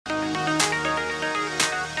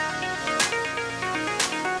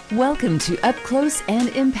Welcome to Up Close and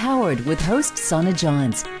Empowered with host Sana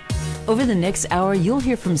Johns. Over the next hour, you'll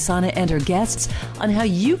hear from Sana and her guests on how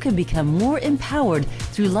you can become more empowered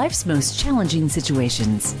through life's most challenging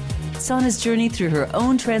situations. Sana's journey through her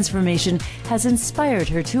own transformation has inspired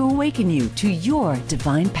her to awaken you to your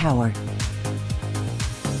divine power.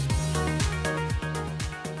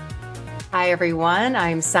 Hi, everyone.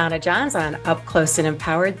 I'm Sana Johns on Up Close and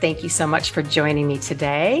Empowered. Thank you so much for joining me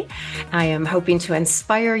today. I am hoping to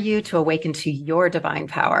inspire you to awaken to your divine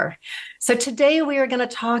power. So today we are going to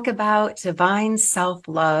talk about divine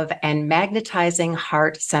self-love and magnetizing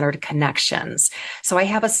heart-centered connections. So I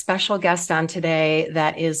have a special guest on today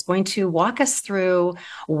that is going to walk us through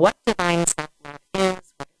what divine self-love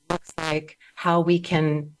is, what it looks like, how we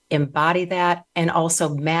can embody that, and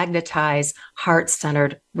also magnetize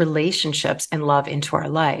heart-centered relationships and love into our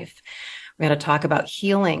life. We're going to talk about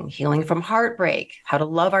healing from heartbreak, how to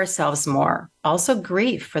love ourselves more, also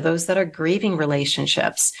grief for those that are grieving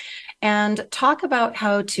relationships, and talk about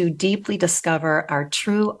how to deeply discover our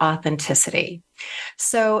true authenticity.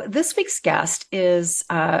 So this week's guest is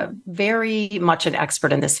very much an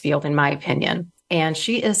expert in this field, in my opinion, and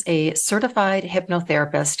she is a certified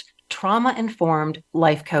hypnotherapist, trauma-informed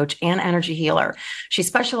life coach, and energy healer. She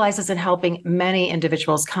specializes in helping many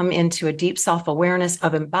individuals come into a deep self-awareness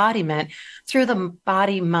of embodiment through the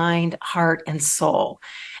body, mind, heart, and soul.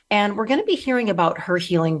 And we're going to be hearing about her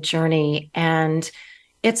healing journey. And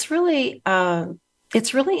it's really an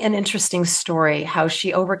interesting story how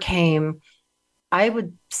she overcame, I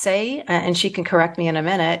would say, and she can correct me in a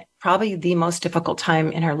minute, probably the most difficult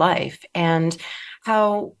time in her life. And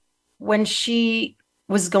how when she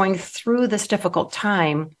was going through this difficult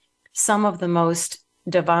time, some of the most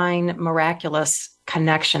divine, miraculous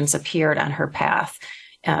connections appeared on her path,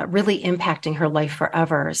 really impacting her life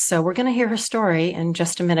forever. So we're going to hear her story in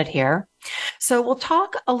just a minute here. So we'll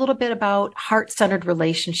talk a little bit about heart-centered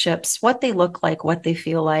relationships, what they look like, what they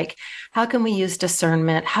feel like, how can we use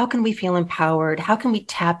discernment, how can we feel empowered, how can we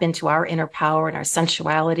tap into our inner power and our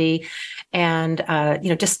sensuality, and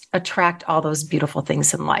just attract all those beautiful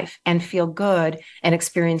things in life and feel good and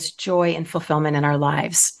experience joy and fulfillment in our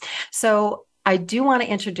lives. So I do want to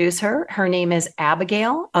introduce her. Her name is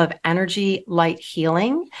Abigail of Energy Light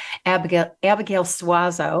Healing, Abigail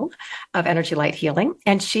Suazo of Energy Light Healing.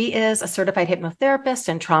 And she is a certified hypnotherapist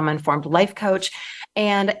and trauma-informed life coach.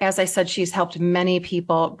 And as I said, she's helped many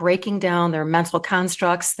people breaking down their mental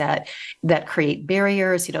constructs that create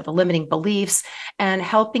barriers, the limiting beliefs, and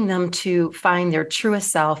helping them to find their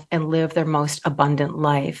truest self and live their most abundant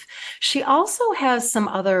life. She also has some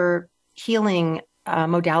other healing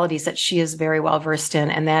modalities that she is very well versed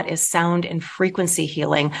in, and that is sound and frequency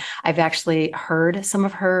healing. I've actually heard some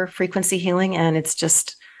of her frequency healing, and it's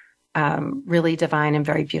just really divine and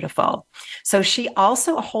very beautiful. So she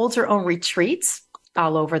also holds her own retreats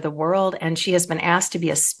all over the world, and she has been asked to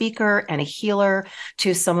be a speaker and a healer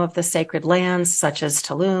to some of the sacred lands, such as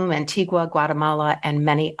Tulum, Antigua, Guatemala, and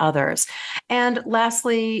many others. And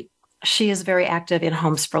lastly, she is very active in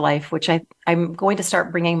Homes for Life, which I'm going to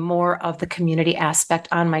start bringing more of the community aspect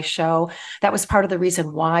on my show. That was part of the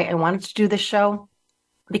reason why I wanted to do this show,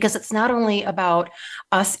 because it's not only about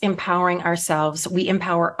us empowering ourselves, we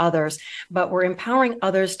empower others, but we're empowering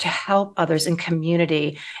others to help others in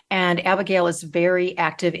community. And Abigail is very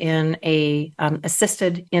active in she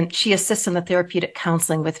assists in the therapeutic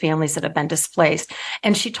counseling with families that have been displaced.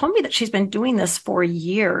 And she told me that she's been doing this for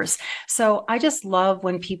years. So I just love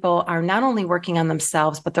when people are not only working on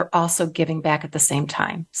themselves, but they're also giving back at the same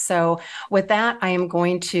time. So with that, I am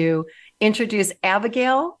going to introduce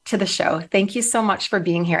Abigail to the show. Thank you so much for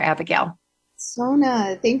being here, Abigail.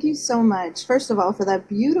 Sona, thank you so much, first of all, for that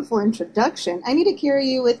beautiful introduction. I need to carry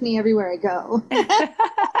you with me everywhere I go.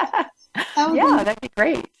 That'd be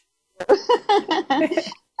great.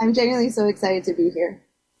 I'm genuinely so excited to be here.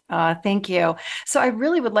 Thank you. So I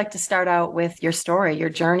really would like to start out with your story, your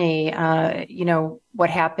journey, what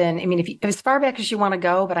happened. I mean, if as far back as you want to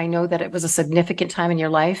go, but I know that it was a significant time in your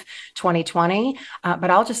life, 2020,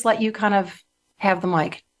 but I'll just let you kind of have the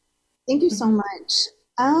mic. Thank you so much.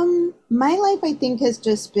 My life, I think, has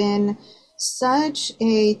just been such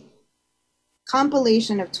a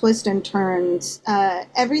compilation of twists and turns.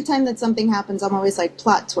 Every time that something happens, I'm always like,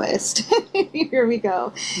 plot twist. Here we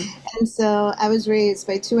go. And so I was raised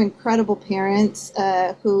by two incredible parents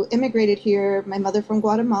who immigrated here, my mother from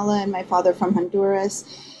Guatemala and my father from Honduras.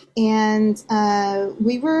 And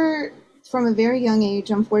we were, from a very young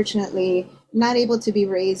age, unfortunately, not able to be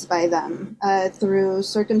raised by them through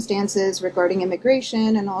circumstances regarding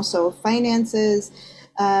immigration and also finances.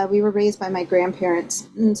 We were raised by my grandparents.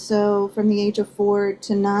 And so from the age of 4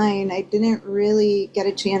 to 9, I didn't really get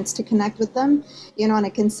a chance to connect with them, on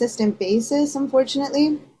a consistent basis,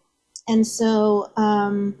 unfortunately. And so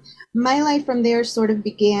my life from there sort of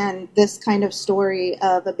began this kind of story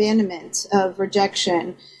of abandonment, of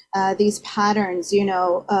rejection, these patterns,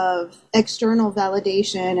 of external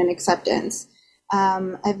validation and acceptance.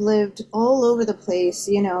 I've lived all over the place.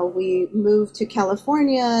 We moved to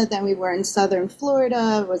California, then we were in Southern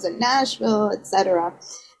Florida, was in Nashville, etc.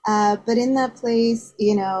 But in that place,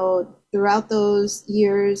 throughout those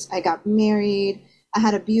years, I got married. I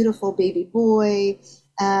had a beautiful baby boy.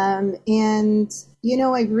 And,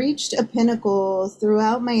 I reached a pinnacle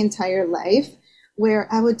throughout my entire life where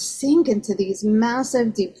I would sink into these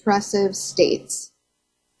massive depressive states.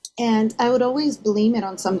 And I would always blame it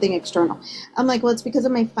on something external. I'm like, well, it's because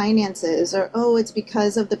of my finances, or, oh, it's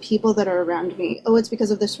because of the people that are around me. Oh, it's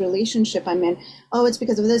because of this relationship I'm in. Oh, it's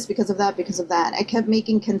because of this, because of that, because of that. I kept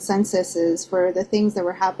making consensuses for the things that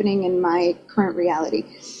were happening in my current reality.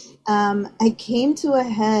 I came to a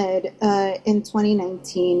head in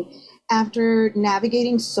 2019 after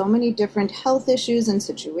navigating so many different health issues and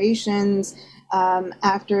situations.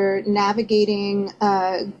 After navigating,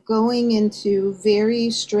 going into very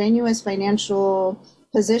strenuous financial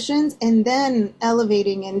positions, and then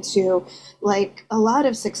elevating into like a lot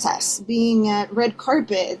of success, being at red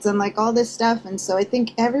carpets and like all this stuff. And so I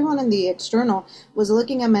think everyone in the external was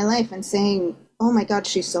looking at my life and saying, oh my God,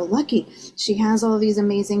 she's so lucky. She has all these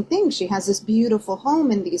amazing things. She has this beautiful home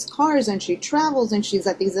and these cars, and she travels, and she's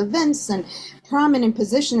at these events and prominent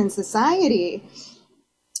position in society.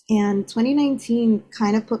 And 2019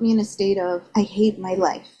 kind of put me in a state of, I hate my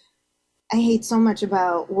life. I hate so much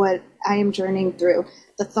about what I am journeying through.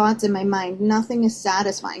 The thoughts in my mind, nothing is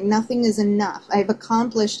satisfying. Nothing is enough. I've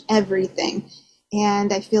accomplished everything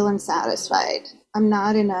and I feel unsatisfied. I'm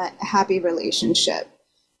not in a happy relationship.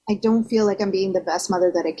 I don't feel like I'm being the best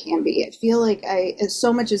mother that I can be. I feel like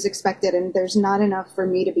so much is expected and there's not enough for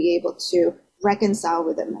me to be able to reconcile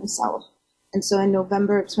within myself. And so in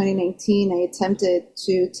November of 2019, I attempted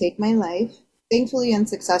to take my life, thankfully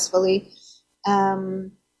unsuccessfully.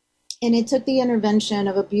 And it took the intervention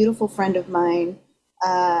of a beautiful friend of mine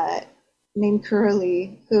named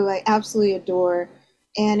Curly, who I absolutely adore.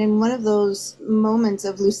 And in one of those moments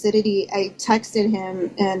of lucidity, I texted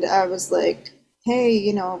him and I was like,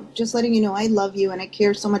 hey, just letting you know I love you and I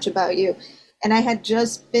care so much about you. And I had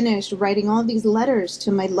just finished writing all these letters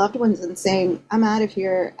to my loved ones and saying, I'm out of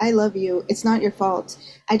here. I love you. It's not your fault.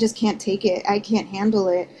 I just can't take it. I can't handle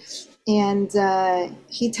it. And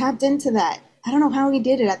he tapped into that. I don't know how he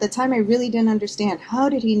did it. At the time, I really didn't understand. How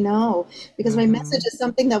did he know? Because my message is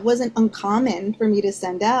something that wasn't uncommon for me to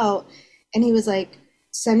send out. And he was like,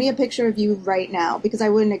 send me a picture of you right now, because I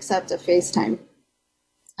wouldn't accept a FaceTime.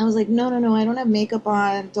 I was like, no, I don't have makeup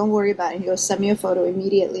on. Don't worry about it. He goes, send me a photo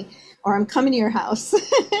immediately, or I'm coming to your house.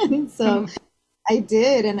 And so I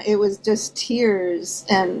did, and it was just tears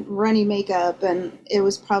and runny makeup, and it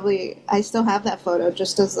was probably, I still have that photo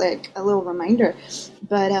just as like a little reminder.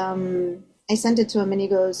 But I sent it to him and he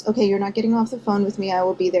goes, okay, you're not getting off the phone with me. I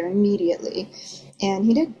will be there immediately. And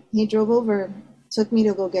he did. He drove over, took me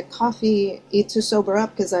to go get coffee, to sober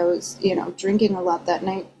up because I was, drinking a lot that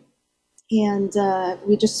night. And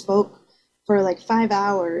we just spoke for like 5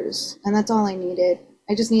 hours, and that's all I needed.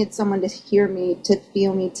 I just needed someone to hear me, to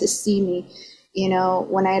feel me, to see me,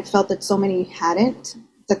 when I had felt that so many hadn't,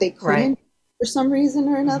 that they couldn't for some reason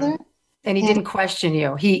or another. And he didn't question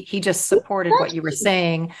you. He just supported what you were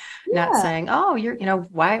saying, not saying, oh,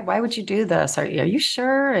 why would you do this? Are you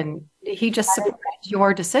sure? And he just supported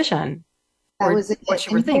your decision. That was what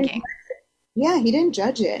you were thinking. Yeah, he didn't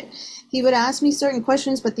judge it. He would ask me certain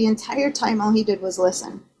questions, but the entire time all he did was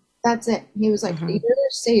listen. That's it. He was like, you're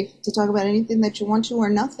safe to talk about anything that you want to or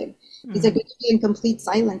nothing. He's like, we can be in complete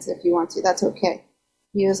silence if you want to. That's okay.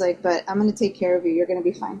 He was like, but I'm going to take care of you. You're going to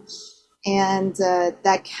be fine. And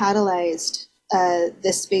that catalyzed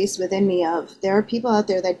this space within me of, there are people out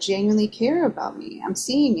there that genuinely care about me. I'm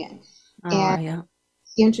seeing it.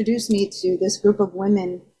 He introduced me to this group of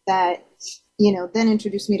women that, then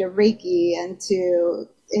introduced me to Reiki and to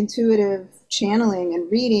intuitive channeling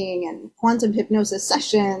and reading and quantum hypnosis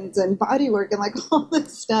sessions and body work and like all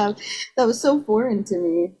this stuff that was so foreign to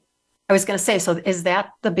me. I was going to say, so is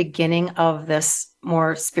that the beginning of this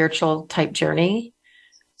more spiritual type journey?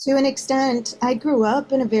 To an extent. I grew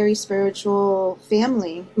up in a very spiritual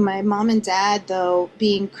family. My mom and dad, though,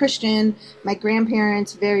 being Christian, my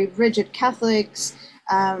grandparents, very rigid Catholics.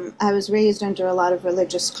 I was raised under a lot of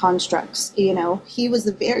religious constructs. He was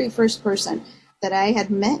the very first person that I had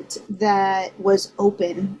met that was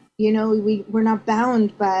open, We're not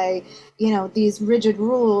bound by, these rigid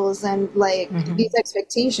rules and like these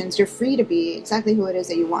expectations. You're free to be exactly who it is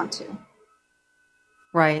that you want to.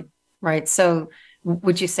 Right, right. So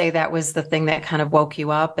would you say that was the thing that kind of woke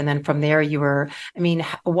you up? And then from there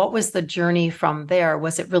what was the journey from there?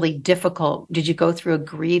 Was it really difficult? Did you go through a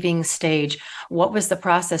grieving stage? What was the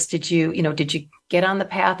process? Did you get on the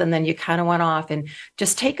path and then you kind of went off? And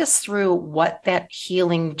just take us through what that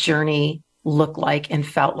healing journey looked like and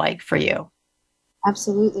felt like for you.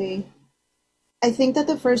 Absolutely. I think that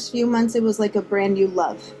the first few months, it was like a brand new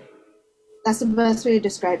love. That's the best way to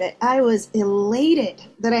describe it. I was elated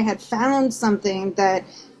that I had found something that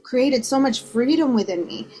created so much freedom within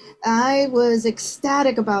me. I was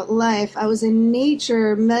ecstatic about life. I was in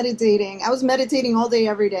nature meditating. I was meditating all day,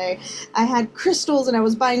 every day. I had crystals and I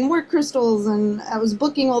was buying more crystals and I was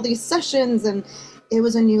booking all these sessions, and it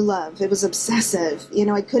was a new love. It was obsessive.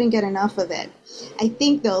 I couldn't get enough of it. I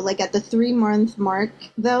think though, like at the 3-month mark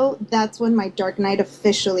though, that's when my dark night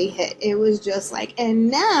officially hit. It was just like, and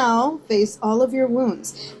now face all of your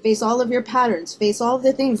wounds, face all of your patterns, face all of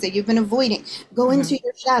the things that you've been avoiding, go into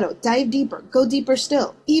your shadow, dive deeper, go deeper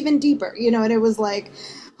still, even deeper, and it was like,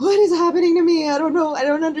 what is happening to me? I don't know. I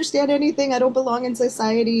don't understand anything. I don't belong in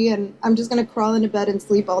society, and I'm just going to crawl into bed and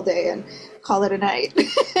sleep all day and call it a night.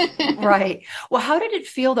 Right. Well, how did it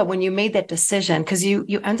feel though when you made that decision? Because you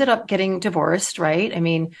ended up getting divorced, right? I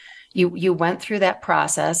mean, you went through that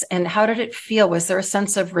process, and how did it feel? Was there a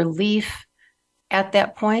sense of relief at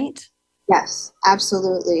that point? Yes,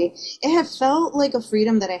 absolutely. It had felt like a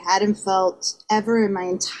freedom that I hadn't felt ever in my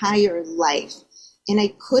entire life. And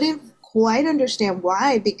I couldn't quite understand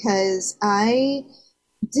why, because it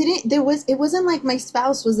wasn't like my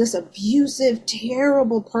spouse was this abusive,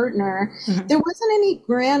 terrible partner. There wasn't any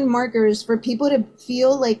grand markers for people to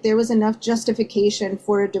feel like there was enough justification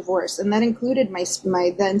for a divorce. And that included my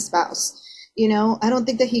then spouse. I don't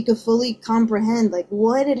think that he could fully comprehend like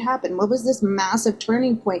what had happened. What was this massive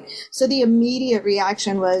turning point? So the immediate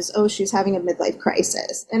reaction was, oh, she's having a midlife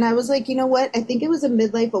crisis. And I was like, you know what? I think it was a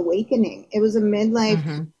midlife awakening. It was a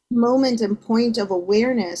midlife moment and point of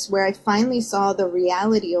awareness where I finally saw the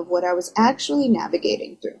reality of what I was actually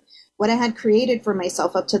navigating through, what I had created for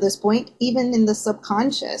myself up to this point, even in the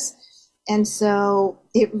subconscious. And so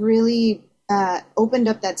it really opened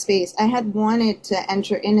up that space. I had wanted to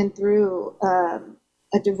enter in and through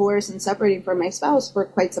a divorce and separating from my spouse for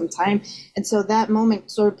quite some time. And so that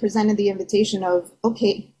moment sort of presented the invitation of,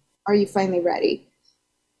 okay, are you finally ready?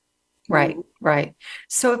 Right, right.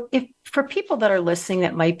 So if for people that are listening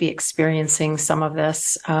that might be experiencing some of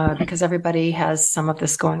this, because everybody has some of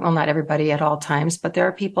this going, well, not everybody at all times, but there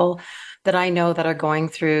are people that I know that are going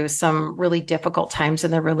through some really difficult times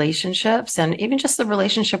in their relationships and even just the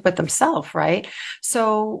relationship with themselves, right?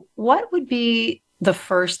 So what would be the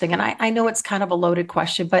first thing? And I know it's kind of a loaded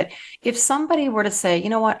question, but if somebody were to say, you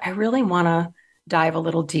know what, I really want to dive a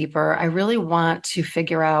little deeper. I really want to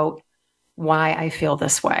figure out why I feel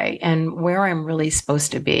this way and where I'm really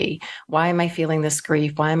supposed to be. Why am I feeling this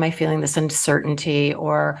grief? Why am I feeling this uncertainty?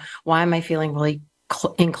 Or why am I feeling really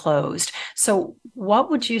enclosed? So what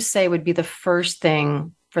would you say would be the first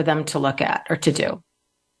thing for them to look at or to do?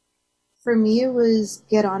 For me, it was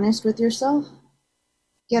get honest with yourself.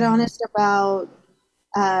 Get honest about,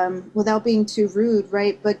 without being too rude,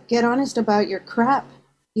 right? But get honest about your crap.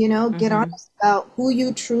 Get honest about who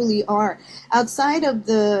you truly are outside of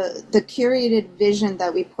the curated vision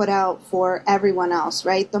that we put out for everyone else,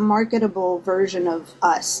 right? The marketable version of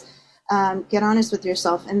us. Get honest with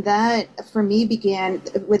yourself. And that for me began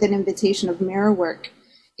with an invitation of mirror work.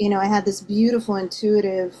 I had this beautiful,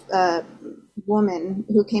 intuitive woman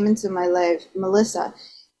who came into my life, Melissa.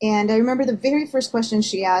 And I remember the very first question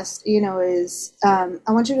she asked, is, I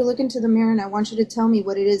want you to look into the mirror and I want you to tell me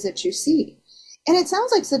what it is that you see. And it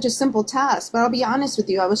sounds like such a simple task, but I'll be honest with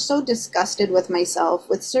you. I was so disgusted with myself,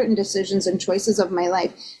 with certain decisions and choices of my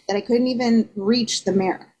life, that I couldn't even reach the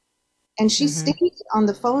mirror. And she stayed on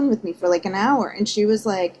the phone with me for like an hour. And she was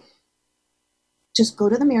like, just go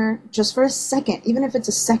to the mirror just for a second, even if it's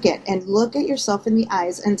a second, and look at yourself in the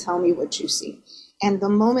eyes and tell me what you see. And the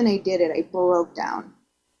moment I did it, I broke down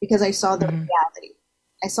because I saw the reality.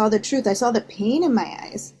 I saw the truth. I saw the pain in my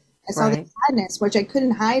eyes. I saw the sadness, which I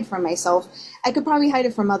couldn't hide from myself. I could probably hide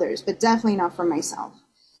it from others, but definitely not from myself.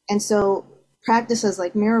 And so practices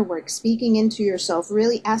like mirror work, speaking into yourself,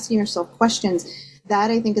 really asking yourself questions,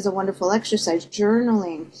 that I think is a wonderful exercise.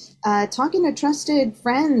 Journaling, talking to trusted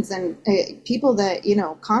friends and people that,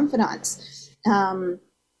 confidants.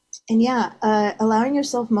 Allowing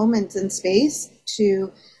yourself moments and space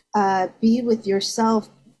to be with yourself,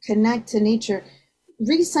 connect to nature.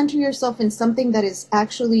 recenter yourself in something that is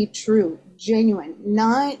actually true, genuine,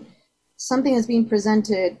 not something that's being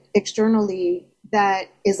presented externally that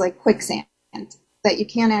is like quicksand that you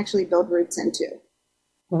can't actually build roots into.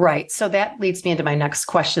 Right. So that leads me into my next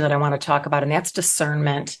question that I want to talk about, and that's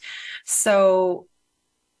discernment. So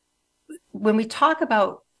when we talk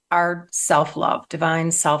about our self-love,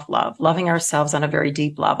 divine self-love, loving ourselves on a very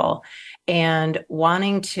deep level, and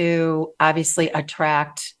wanting to obviously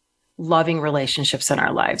attract loving relationships in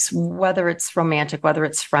our lives, whether it's romantic, whether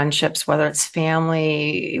it's friendships, whether it's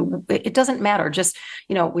family, it doesn't matter. Just,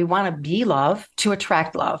 we want to be love to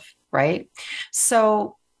attract love, right?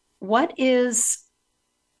 So what is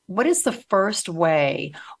the first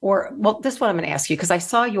way, this is what I'm going to ask you, because I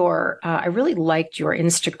saw I really liked your the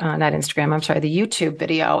YouTube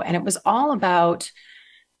video, and it was all about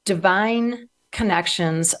divine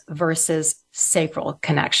connections versus sacral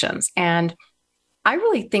connections. And I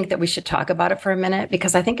really think that we should talk about it for a minute,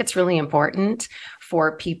 because I think it's really important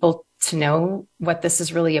for people to know what this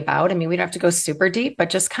is really about. I mean, we don't have to go super deep,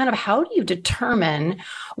 but just kind of how do you determine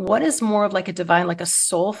what is more of like a divine, like a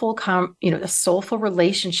soulful, a soulful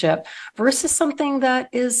relationship versus something that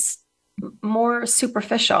is more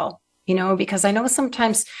superficial, because I know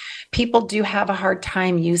sometimes people do have a hard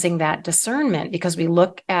time using that discernment, because we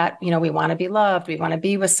look at, we want to be loved, we want to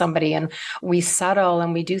be with somebody, and we settle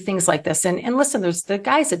and we do things like this. And listen, there's the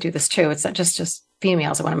guys that do this too. It's not just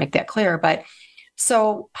females. I want to make that clear. But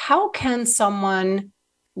so how can someone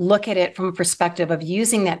look at it from a perspective of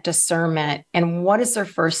using that discernment, and what is their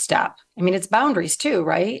first step? I mean, it's boundaries too,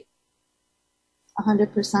 right?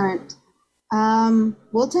 100%.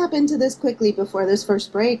 We'll tap into this quickly before this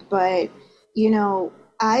first break, but,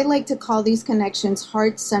 I like to call these connections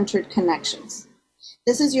heart-centered connections.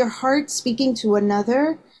 This is your heart speaking to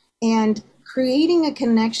another and creating a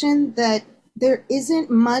connection that there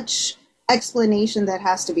isn't much explanation that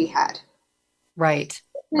has to be had. Right.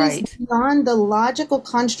 It's beyond the logical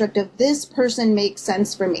construct of this person makes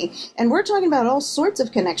sense for me. And we're talking about all sorts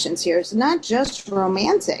of connections here. It's not just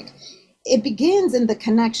romantic. It begins in the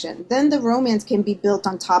connection. Then the romance can be built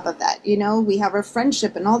on top of that. We have our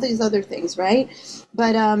friendship and all these other things, right?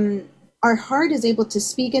 But our heart is able to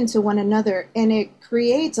speak into one another, and it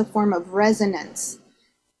creates a form of resonance.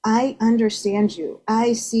 I understand you.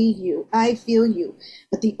 I see you. I feel you.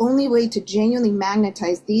 But the only way to genuinely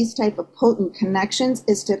magnetize these type of potent connections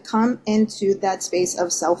is to come into that space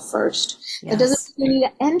of self first. Yes. That doesn't mean you need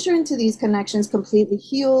to enter into these connections completely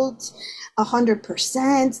healed,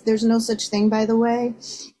 100%. There's no such thing, by the way.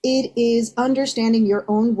 It is understanding your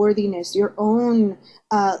own worthiness, your own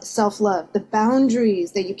self-love, the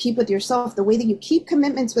boundaries that you keep with yourself, the way that you keep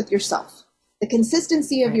commitments with yourself, the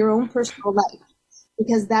consistency of your own personal life.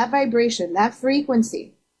 Because that vibration, that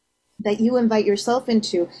frequency that you invite yourself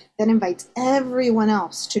into, that invites everyone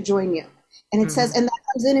else to join you. And it says, and that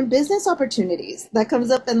comes in business opportunities, that comes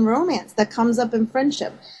up in romance, that comes up in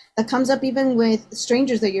friendship, that comes up even with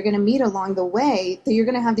strangers that you're going to meet along the way, that you're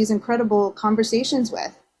going to have these incredible conversations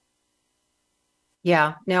with.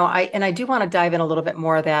 Yeah, no, I do want to dive in a little bit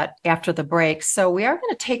more of that after the break. So we are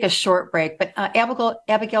going to take a short break, but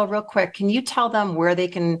Abigail, real quick, can you tell them where they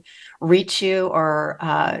can reach you, or,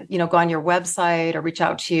 go on your website or reach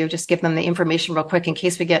out to you? Just give them the information real quick in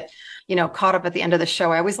case we get, caught up at the end of the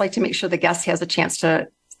show. I always like to make sure the guest has a chance to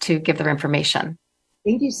give their information.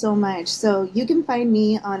 Thank you so much. So you can find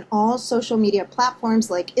me on all social media platforms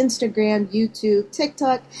like Instagram, YouTube,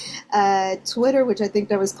 TikTok, Twitter, which I think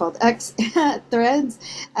that was called X, Threads,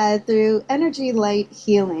 through Energy Light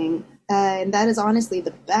Healing. And that is honestly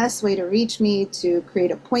the best way to reach me, to create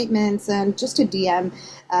appointments, and just to DM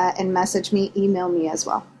and message me, email me as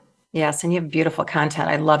well. Yes. And you have beautiful content.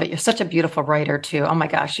 I love it. You're such a beautiful writer too. Oh my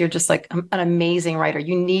gosh. You're just like an amazing writer.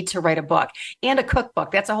 You need to write a book and a cookbook.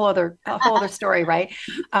 That's a whole other story, right?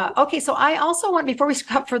 Okay. So I also want, before we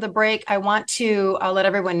cut for the break, I want to let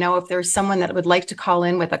everyone know if there's someone that would like to call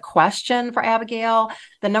in with a question for Abigail.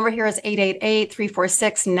 The number here is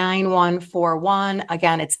 888-346-9141.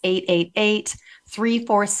 Again, it's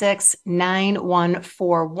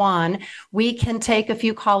 888-346-9141. We can take a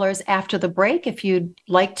few callers after the break if you'd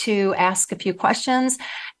like to ask a few questions.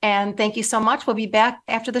 And thank you so much. We'll be back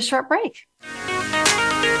after the short break.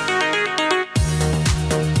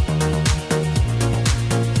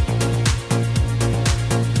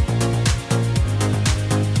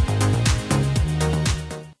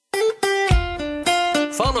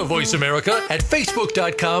 Follow Voice America at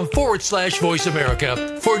Facebook.com/Voice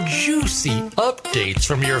America for juicy updates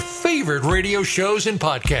from your favorite radio shows and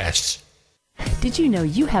podcasts. Did you know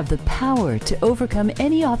you have the power to overcome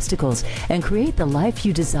any obstacles and create the life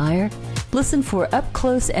you desire? Listen for Up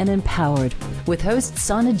Close and Empowered with host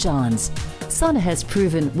Sana Johns. Sana has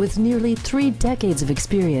proven with nearly 3 decades of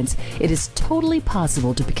experience, it is totally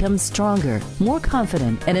possible to become stronger, more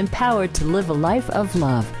confident, and empowered to live a life of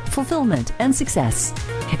love, fulfillment, and success.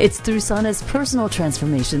 It's through Sana's personal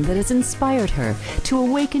transformation that has inspired her to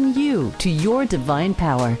awaken you to your divine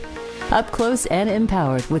power. Up Close and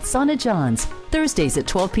Empowered with Sana Johns, Thursdays at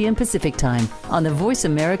 12 p.m. Pacific Time on the Voice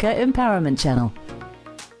America Empowerment Channel.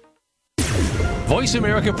 Voice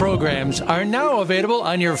America programs are now available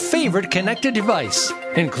on your favorite connected device,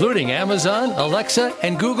 including Amazon, Alexa,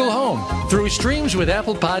 and Google Home. Through streams with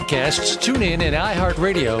Apple Podcasts, TuneIn, and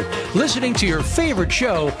iHeartRadio, listening to your favorite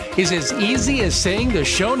show is as easy as saying the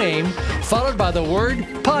show name followed by the word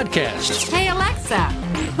podcast. Hey, Alexa,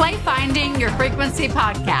 play Finding Your Frequency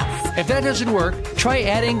podcast. If that doesn't work, try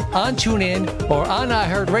adding on TuneIn or on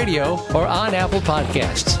iHeartRadio or on Apple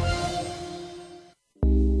Podcasts.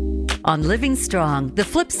 On Living Strong, the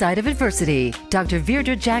flip side of adversity, Dr.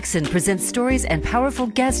 Virdra Jackson presents stories and powerful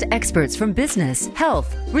guest experts from business,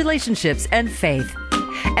 health, relationships, and faith.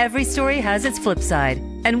 Every story has its flip side,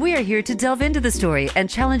 and we are here to delve into the story and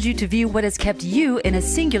challenge you to view what has kept you in a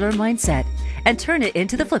singular mindset and turn it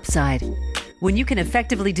into the flip side. When you can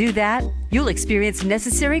effectively do that, you'll experience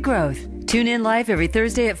necessary growth. Tune in live every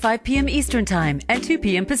Thursday at 5 p.m. Eastern Time and 2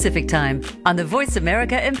 p.m. Pacific Time on the Voice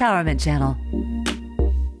America Empowerment Channel.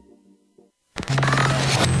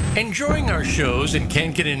 Enjoying our shows and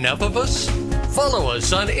can't get enough of us? Follow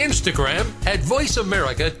us on Instagram at Voice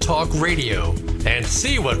America Talk Radio and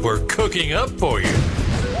see what we're cooking up for you.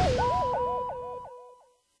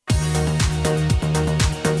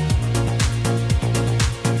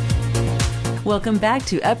 Welcome back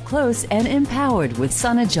to Up Close and Empowered with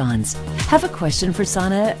Sana Johns. Have a question for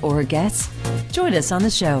Sana or her guests? Join us on the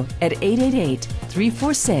show at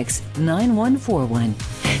 888-346-9141.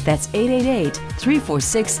 That's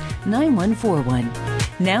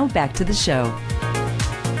 888-346-9141. Now back to the show.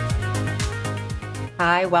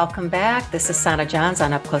 Hi, welcome back. This is Sana Johns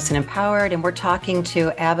on Up Close and Empowered, and we're talking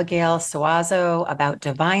to Abigail Suazo about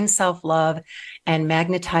divine self-love and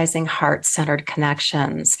magnetizing heart-centered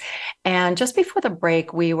connections. And just before the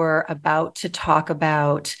break, we were about to talk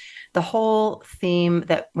about the whole theme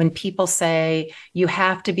that when people say you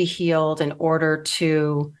have to be healed in order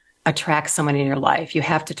to attract someone in your life, you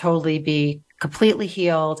have to totally be completely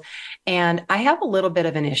healed. And I have a little bit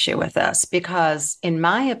of an issue with this because in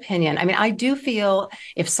my opinion, I mean, I do feel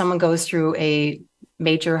if someone goes through a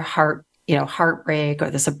major heartbreak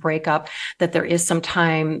or there's a breakup, that there is some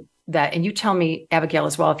time that, and you tell me, Abigail,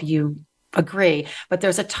 as well, if you agree, but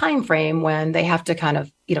there's a time frame when they have to kind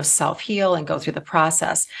of, self-heal and go through the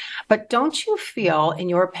process. But don't you feel, in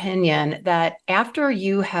your opinion, that after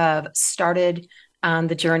you have started on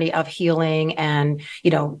the journey of healing and,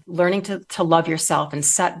 learning to love yourself and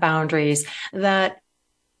set boundaries, that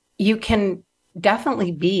you can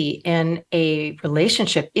definitely be in a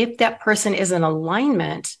relationship if that person is in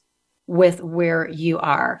alignment with where you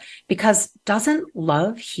are? Because doesn't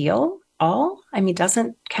love heal all? I mean,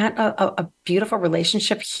 can't a beautiful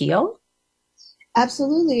relationship heal?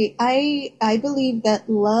 Absolutely. I believe that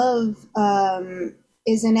love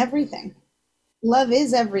is in everything. Love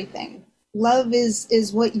is everything. Love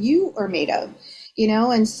is what you are made of,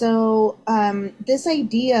 and so this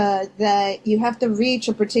idea that you have to reach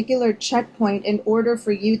a particular checkpoint in order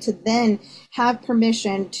for you to then have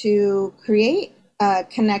permission to create a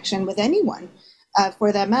connection with anyone,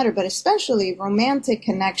 for that matter, but especially romantic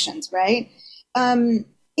connections, right?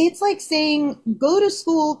 It's like saying go to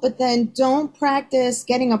school, but then don't practice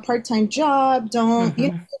getting a part-time job. Don't, you're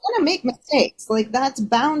going to make mistakes. Like that's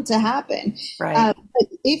bound to happen. Right. But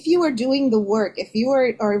if you are doing the work, if you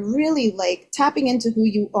are really like tapping into who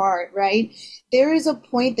you are, right, there is a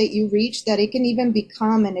point that you reach that it can even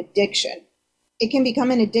become an addiction. It can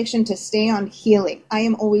become an addiction to stay on healing. I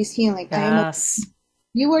am always healing. Yes.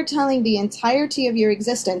 You are telling the entirety of your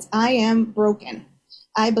existence, I am broken.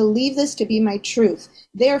 I believe this to be my truth.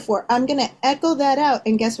 Therefore, I'm going to echo that out.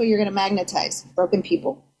 And guess what you're going to magnetize? Broken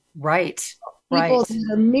people. Right. People that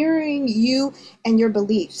are mirroring you and your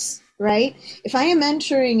beliefs, right? If I am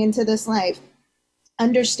entering into this life,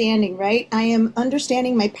 understanding, right? I am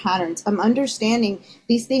understanding my patterns. I'm understanding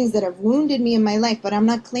these things that have wounded me in my life, but I'm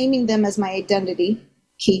not claiming them as my identity.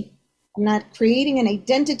 Key. I'm not creating an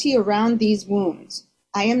identity around these wounds.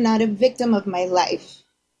 I am not a victim of my life.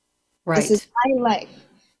 Right. This is my life,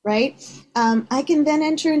 right? I can then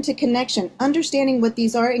enter into connection, understanding what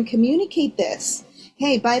these are and communicate this.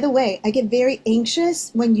 Hey, by the way, I get very anxious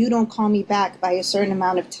when you don't call me back by a certain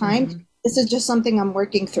amount of time. This is just something I'm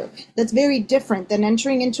working through. That's very different than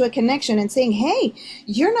entering into a connection and saying, hey,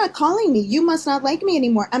 you're not calling me. You must not like me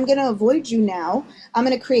anymore. I'm going to avoid you now. I'm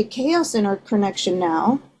going to create chaos in our connection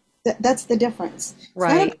now. That's the difference.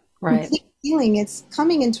 Right, right. Complete healing. It's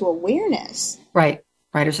coming into awareness. Right,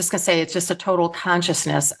 right. I was just going to say, it's just a total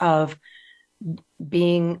consciousness of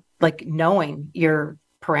being like knowing your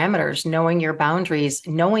parameters, knowing your boundaries,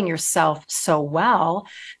 knowing yourself so well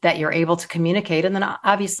that you're able to communicate. And then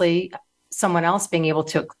obviously someone else being able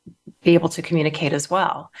to communicate as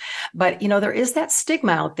well. But, there is that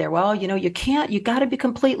stigma out there. Well, you got to be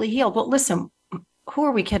completely healed. Well, listen, who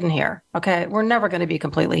are we kidding here? Okay. We're never going to be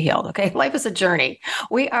completely healed. Okay. Life is a journey.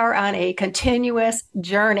 We are on a continuous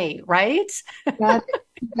journey, right? Got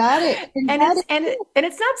it. And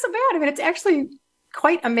it's not so bad. I mean, it's actually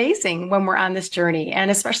quite amazing when we're on this journey, and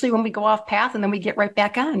especially when we go off path and then we get right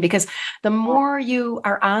back on, because the more you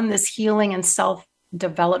are on this healing and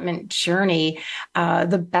self-development journey,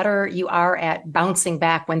 the better you are at bouncing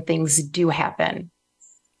back when things do happen.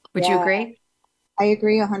 Would you agree? I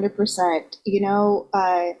agree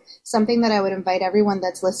 100%. Something that I would invite everyone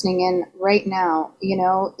that's listening in right now,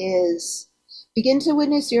 is begin to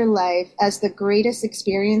witness your life as the greatest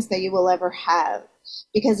experience that you will ever have.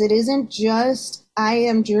 Because it isn't just I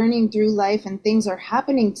am journeying through life and things are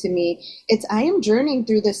happening to me. It's I am journeying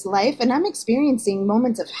through this life and I'm experiencing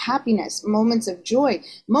moments of happiness, moments of joy,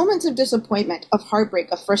 moments of disappointment, of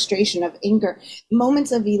heartbreak, of frustration, of anger,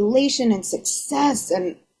 moments of elation and success.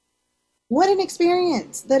 And what an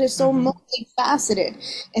experience that is so multifaceted.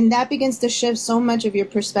 And that begins to shift so much of your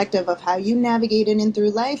perspective of how you navigate in and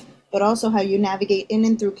through life, but also how you navigate in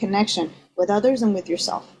and through connection with others and with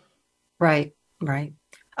yourself. Right. Right.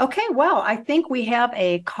 Okay. Well, I think we have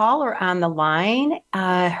a caller on the line.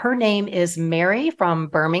 Her name is Mary from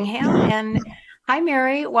Birmingham. And hi,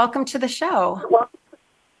 Mary. Welcome to the show.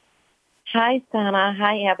 Hi, Sana.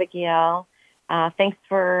 Hi, Abigail. Thanks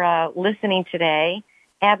for listening today.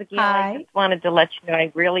 Abigail, hi. I just wanted to let you know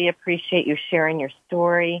I really appreciate you sharing your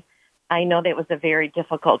story. I know that it was a very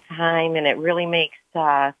difficult time, and it really makes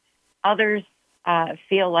others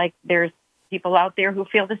feel like there's people out there who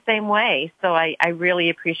feel the same way. So I really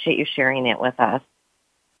appreciate you sharing it with us.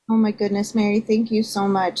 Oh my goodness, Mary, thank you so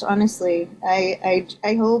much. Honestly,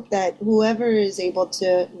 I hope that whoever is able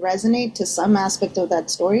to resonate to some aspect of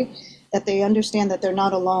that story, that they understand that they're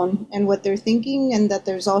not alone in what they're thinking, and that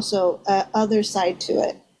there's also a other side to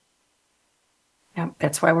it. Yeah,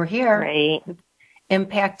 that's why we're here. Right.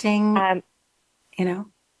 Impacting,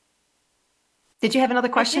 Did you have another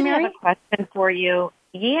question, Mary? I have a question for you.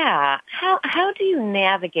 Yeah. How do you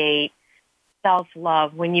navigate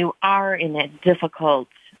self-love when you are in that difficult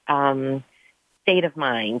state of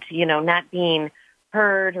mind, not being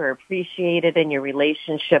heard or appreciated in your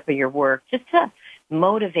relationship or your work, just to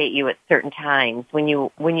motivate you at certain times when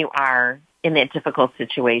you are in that difficult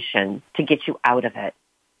situation to get you out of it?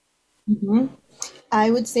 Mm-hmm.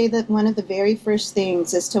 I would say that one of the very first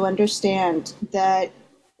things is to understand that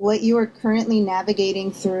what you are currently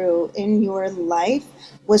navigating through in your life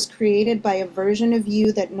was created by a version of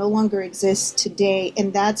you that no longer exists today,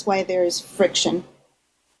 and that's why there is friction.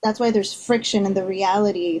 That's why there's friction in the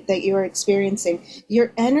reality that you are experiencing.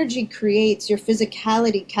 Your energy creates, your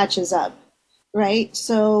physicality catches up, right?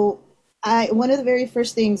 So one of the very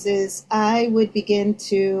first things is I would begin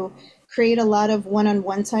to create a lot of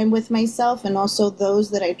one-on-one time with myself and also those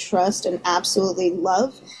that I trust and absolutely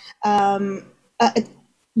love.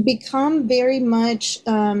 Become very much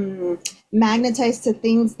magnetized to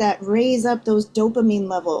things that raise up those dopamine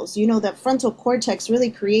levels. That frontal cortex really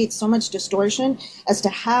creates so much distortion as to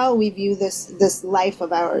how we view this life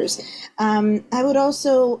of ours. I would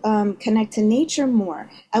also connect to nature more.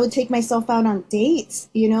 I would take myself out on dates.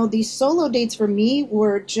 These solo dates for me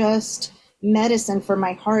were just medicine for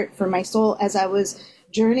my heart, for my soul, as I was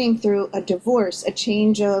journeying through a divorce, a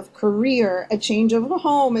change of career, a change of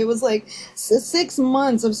home. It was like 6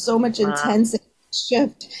 months of so much intensity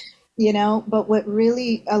shift, but what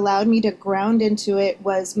really allowed me to ground into it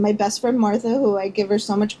was my best friend, Martha, who I give her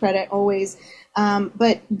so much credit always.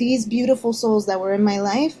 But these beautiful souls that were in my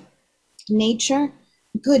life, nature,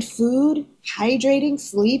 good food, hydrating,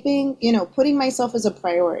 sleeping, putting myself as a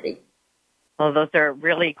priority. Well, those are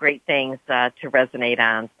really great things to resonate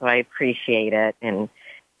on, so I appreciate it. And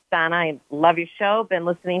Sana, I love your show. Been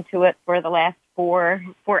listening to it for the last four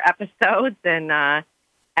episodes, and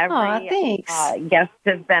every guest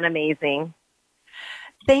has been amazing.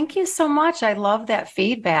 Thank you so much. I love that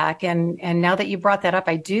feedback, and now that you brought that up,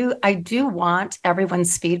 I do want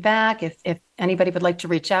everyone's feedback. If anybody would like to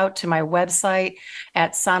reach out to my website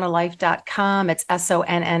at sonalife.com, it's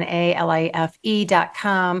SONNALIFE.com.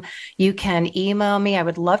 You can email me. I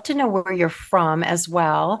would love to know where you're from as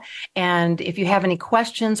well. And if you have any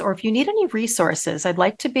questions or if you need any resources, I'd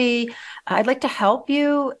like to help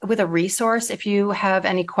you with a resource if you have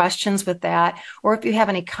any questions with that, or if you have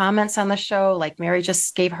any comments on the show, like Mary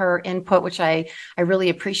just gave her input, which I really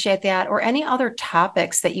appreciate that, or any other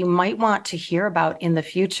topics that you might want to hear about in the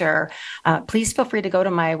future. Please feel free to go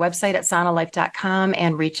to my website at sonalife.com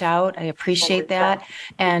and reach out. I appreciate that.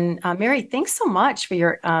 And Mary, thanks so much for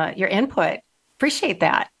your input. Appreciate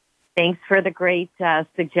that. Thanks for the great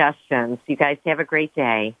suggestions. You guys have a great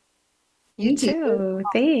day. You too.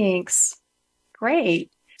 Thanks.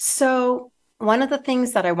 Great. So one of the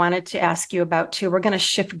things that I wanted to ask you about too, we're going to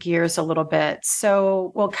shift gears a little bit.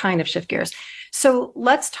 So we'll kind of shift gears. So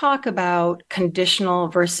let's talk about conditional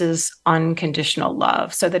versus unconditional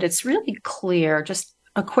love so that it's really clear, just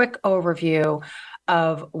a quick overview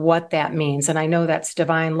of what that means. And I know that's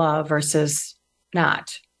divine love versus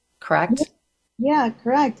not, correct? Yeah,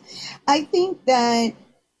 correct. I think that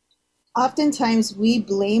oftentimes we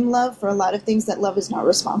blame love for a lot of things that love is not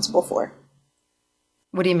responsible for.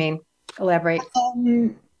 What do you mean? Elaborate.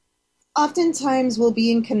 Oftentimes we'll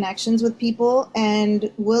be in connections with people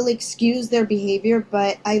and we'll excuse their behavior,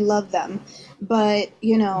 but I love them. But,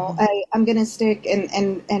 I'm going to stick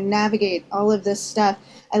and navigate all of this stuff.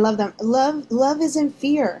 I love them. Love isn't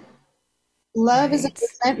fear. Love isn't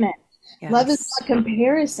resentment. Yes. Love is not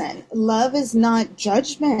comparison. Love is not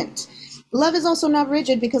judgment. Love is also not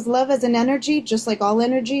rigid because love as an energy, just like all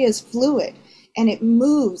energy, is fluid and it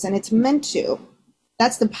moves and it's meant to.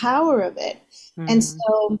 That's the power of it. Mm-hmm. And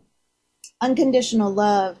so unconditional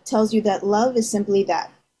love tells you that love is simply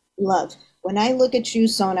that, love. When I look at you,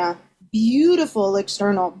 Sona, beautiful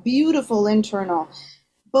external, beautiful internal,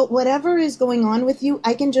 but whatever is going on with you,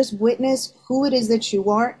 I can just witness who it is that you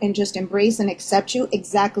are and just embrace and accept you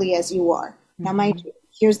exactly as you are. Mm-hmm. Now, mind you,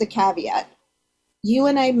 here's the caveat. You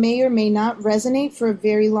and I may or may not resonate for a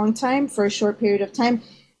very long time, for a short period of time.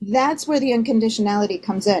 That's where the unconditionality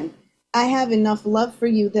comes in. I have enough love for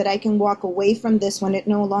you that I can walk away from this when it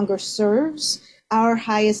no longer serves our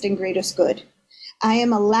highest and greatest good. I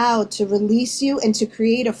am allowed to release you and to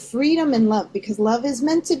create a freedom in love because love is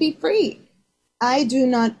meant to be free. I do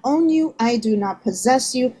not own you. I do not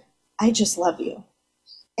possess you. I just love you.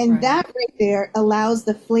 And that right there allows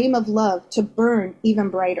the flame of love to burn even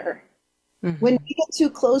brighter. Mm-hmm. When we get too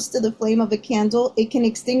close to the flame of a candle, it can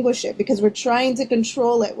extinguish it because we're trying to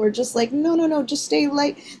control it. We're just like, no, just stay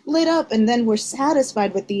lit up. And then we're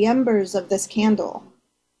satisfied with the embers of this candle.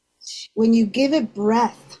 When you give it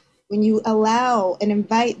breath, when you allow and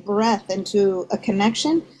invite breath into a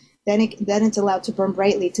connection, then it's allowed to burn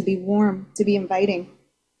brightly, to be warm, to be inviting.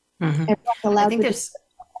 Mm-hmm.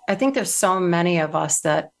 I think there's so many of us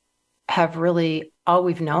that have really, all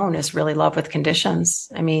we've known is really love with conditions.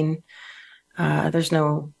 I mean, there's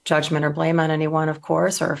no judgment or blame on anyone, of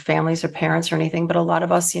course, or families or parents or anything. But a lot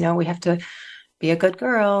of us, we have to be a good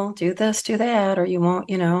girl, do this, do that, or you won't,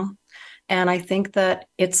 And I think that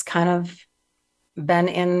it's kind of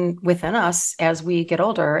been within us as we get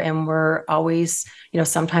older, and we're always,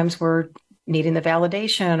 sometimes we're needing the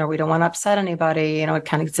validation, or we don't want to upset anybody. It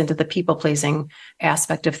kind of gets into the people pleasing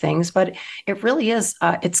aspect of things, but it really is.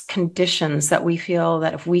 It's conditions that we feel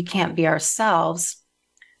that if we can't be ourselves,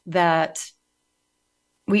 that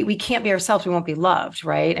we can't be ourselves, we won't be loved,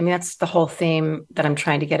 right? I mean, that's the whole theme that I'm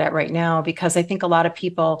trying to get at right now, because I think a lot of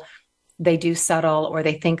people, they do settle, or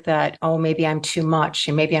they think that, oh, maybe I'm too much,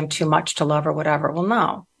 and maybe I'm too much to love or whatever. Well,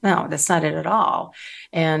 no, that's not it at all.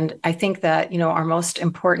 And I think that, our most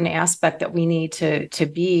important aspect that we need to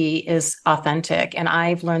be is authentic. And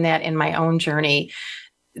I've learned that in my own journey,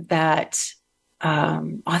 that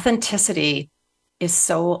authenticity is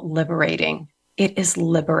so liberating. It is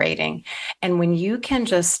liberating. And when you can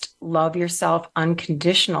just love yourself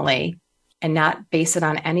unconditionally and not base it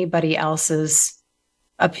on anybody else's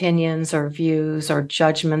opinions or views or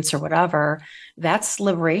judgments or whatever, that's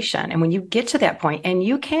liberation. And when you get to that point, and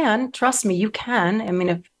you can, trust me, you can. I mean,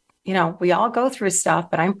 if, we all go through stuff,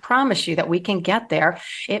 but I promise you that we can get there.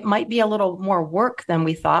 It might be a little more work than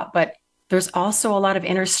we thought, but there's also a lot of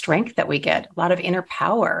inner strength that we get, a lot of inner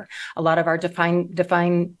power, a lot of our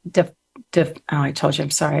I told you,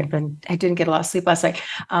 I'm sorry. I didn't get a lot of sleep last night.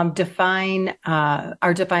 Our divine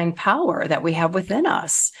power that we have within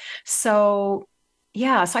us. So,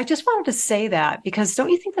 yeah. So I just wanted to say that, because don't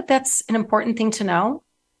you think that that's an important thing to know?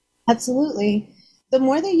 Absolutely. The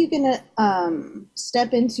more that you can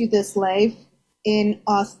step into this life in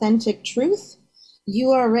authentic truth,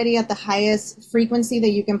 you are already at the highest frequency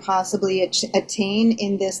that you can possibly attain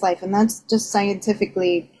in this life. And that's just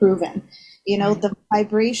scientifically proven. You know, the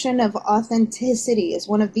vibration of authenticity is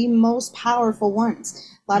one of the most powerful ones.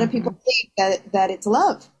 A lot of people think that it's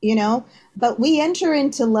love, you know, but we enter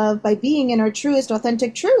into love by being in our truest,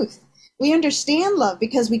 authentic truth. We understand love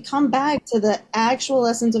because we come back to the actual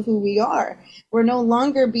essence of who we are. We're no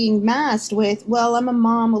longer being masked with, well, I'm a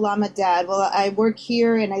mom, well, I'm a dad, well, I work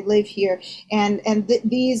here and I live here. And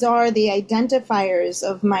these are the identifiers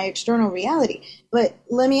of my external reality. But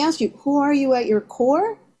let me ask you, who are you at your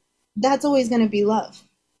core? That's always going to be love.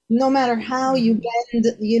 No matter how you bend,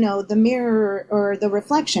 you know, the mirror or the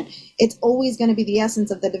reflection, it's always going to be the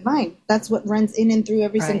essence of the divine. That's what runs in and through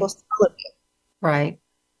every single cell of you. Right.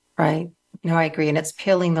 No, I agree. And it's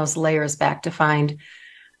peeling those layers back to find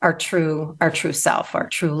our true self, our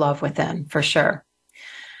true love within, for sure.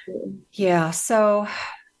 Yeah. So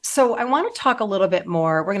I want to talk a little bit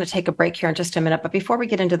more. We're going to take a break here in just a minute. But before we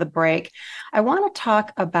get into the break, I want to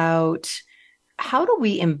talk about how do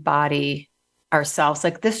we embody ourselves,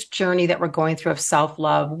 like this journey that we're going through of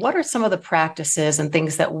self-love. What are some of the practices and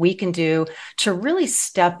things that we can do to really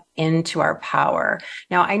step into our power?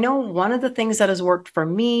 Now, I know one of the things that has worked for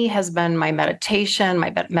me has been my meditation,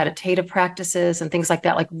 my meditative practices and things like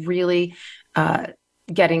that, like really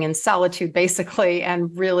getting in solitude, basically,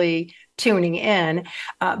 and really tuning in.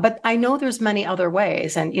 But I know there's many other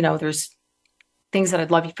ways, and, you know, there's things that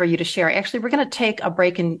I'd love for you to share. Actually, we're going to take a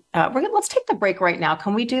break, and let's take the break right now.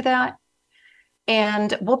 Can we do that?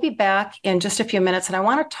 And we'll be back in just a few minutes. And I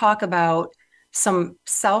want to talk about some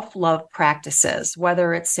self-love practices,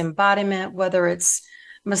 whether it's embodiment, whether it's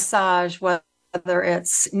massage, whether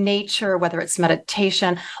it's nature, whether it's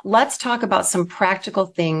meditation. Let's talk about some practical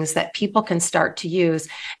things that people can start to use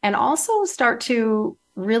and also start to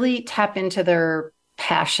really tap into their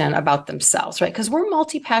passion about themselves, right? Because we're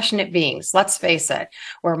multi-passionate beings. Let's face it.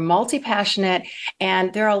 We're multi-passionate,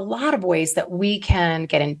 and there are a lot of ways that we can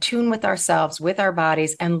get in tune with ourselves, with our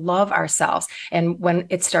bodies, and love ourselves. And when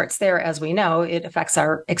it starts there, as we know, it affects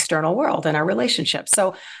our external world and our relationships.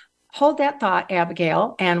 So hold that thought,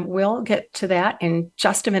 Abigail, and we'll get to that in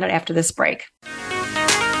just a minute after this break.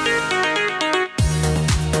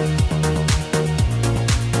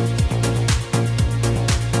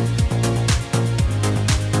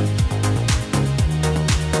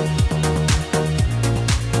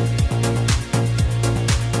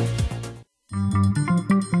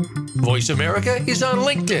 Voice America is on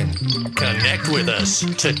LinkedIn. Connect with us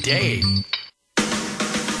today.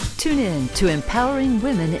 Tune in to Empowering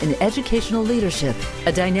Women in Educational Leadership,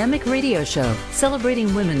 a dynamic radio show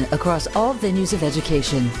celebrating women across all venues of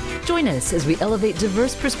education. Join us as we elevate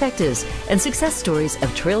diverse perspectives and success stories of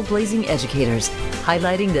trailblazing educators,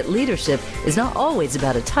 highlighting that leadership is not always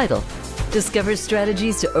about a title. Discover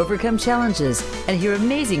strategies to overcome challenges and hear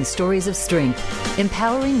amazing stories of strength.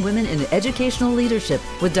 Empowering Women in Educational Leadership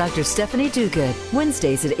with Dr. Stephanie Duguid,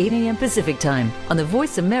 Wednesdays at 8 a.m. Pacific Time on the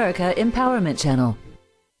Voice America Empowerment Channel.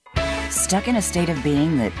 Stuck in a state of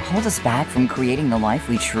being that holds us back from creating the life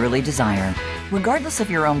we truly desire? Regardless of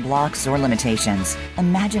your own blocks or limitations,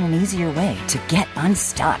 imagine an easier way to get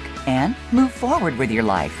unstuck and move forward with your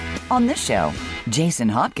life. On this show, Jason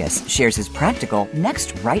Hopkins shares his practical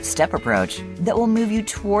next right step approach that will move you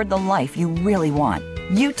toward the life you really want.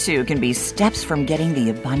 You too can be steps from getting the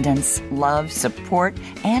abundance, love, support,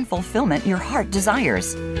 and fulfillment your heart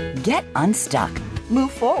desires. Get unstuck.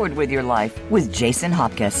 Move forward with your life with Jason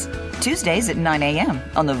Hopkins. Tuesdays at 9 a.m.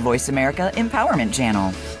 on the Voice America Empowerment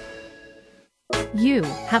Channel. You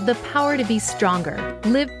have the power to be stronger,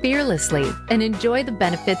 live fearlessly, and enjoy the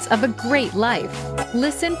benefits of a great life.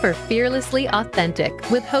 Listen for Fearlessly Authentic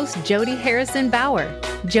with host Jody Harrison Bauer.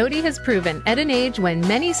 Jody has proven at an age when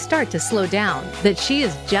many start to slow down that she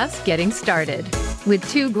is just getting started. With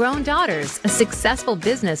 2 grown daughters, a successful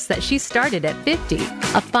business that she started at 50,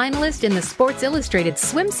 a finalist in the Sports Illustrated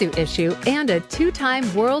swimsuit issue, and a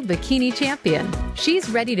 2-time world bikini champion, she's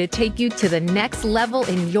ready to take you to the next level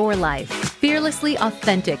in your life. Fearlessly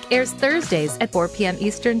Authentic airs Thursdays at 4 p.m.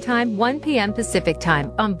 Eastern Time, 1 p.m. Pacific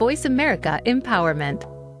Time on Voice America Empowerment.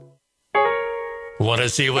 Want to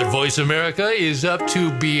see what Voice America is up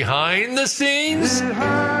to behind the scenes?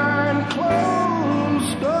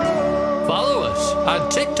 Follow us on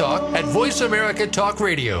TikTok at Voice America Talk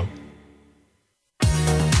Radio.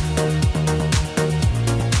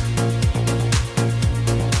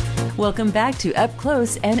 Welcome back to Up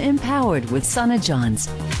Close and Empowered with Sana Johns.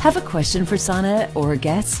 Have a question for Sana or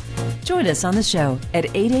guests? Join us on the show at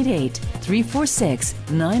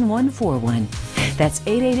 888-346-9141. That's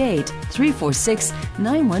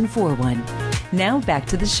 888-346-9141. Now back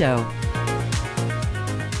to the show.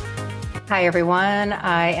 Hi, everyone.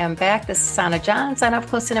 I am back. This is Sana Johns on Up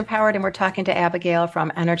Close and Empowered, and we're talking to Abigail from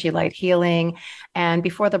Energy Light Healing. And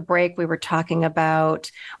before the break, we were talking about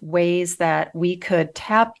ways that we could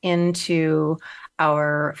tap into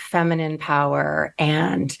our feminine power,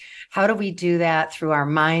 and how do we do that through our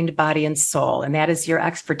mind, body, and soul. And that is your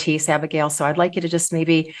expertise, Abigail. So I'd like you to just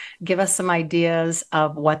maybe give us some ideas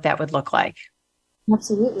of what that would look like.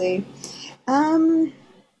 Absolutely.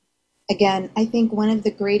 Again, I think one of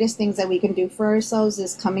the greatest things that we can do for ourselves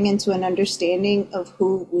is coming into an understanding of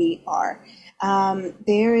who we are.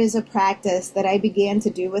 There is a practice that I began to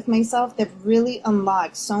do with myself that really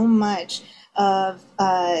unlocked so much of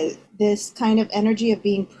this kind of energy of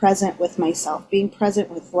being present with myself, being present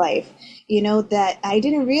with life, that I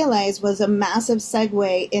didn't realize was a massive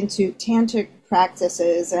segue into tantric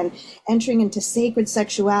practices and entering into sacred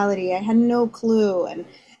sexuality. I had no clue.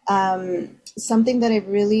 And something that I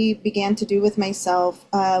really began to do with myself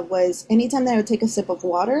was anytime that I would take a sip of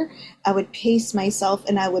water, I would pace myself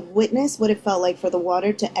and I would witness what it felt like for the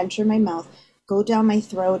water to enter my mouth, go down my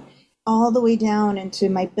throat, all the way down into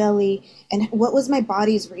my belly, and what was my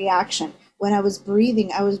body's reaction. When I was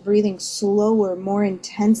breathing slower, more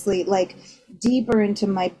intensely, like deeper into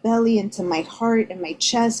my belly, into my heart and my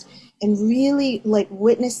chest, and really like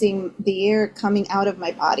witnessing the air coming out of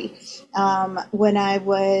my body. When I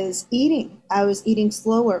was eating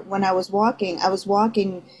slower. When I was walking,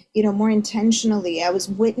 more intentionally. I was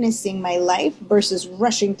witnessing my life versus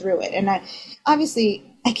rushing through it. And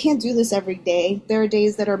I can't do this every day. There are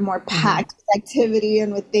days that are more packed with activity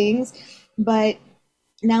and with things, but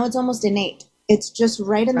now it's almost innate. It's just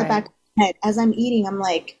right in the back of my head. As I'm eating, I'm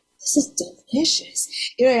like, this is delicious.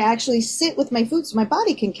 I actually sit with my food so my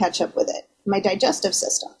body can catch up with it, my digestive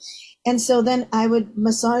system. And so then I would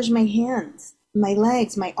massage my hands, my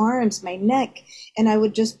legs, my arms, my neck, and I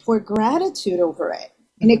would just pour gratitude over it.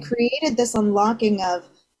 And it created this unlocking of,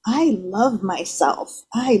 I love myself.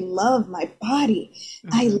 I love my body.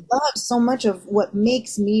 I love so much of what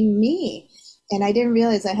makes me me. And I didn't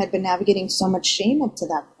realize I had been navigating so much shame up to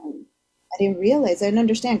that point. I didn't realize, I didn't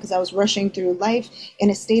understand, because I was rushing through life in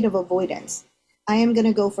a state of avoidance. I am going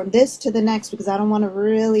to go from this to the next because I don't want to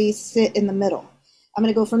really sit in the middle. I'm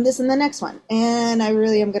going to go from this and the next one. And I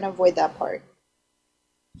really am going to avoid that part.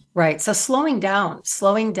 Right. So slowing down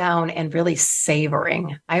and really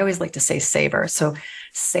savoring. I always like to say savor. So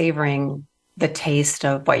savoring the taste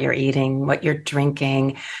of what you're eating, what you're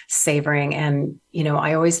drinking, savoring. And,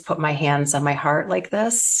 I always put my hands on my heart like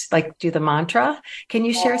this, like do the mantra. Can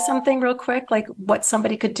you share something real quick, like what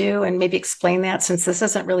somebody could do, and maybe explain that, since this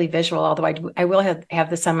isn't really visual, although I will have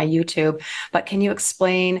this on my YouTube, but can you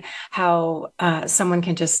explain how someone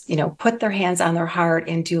can just, put their hands on their heart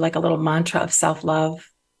and do like a little mantra of self-love?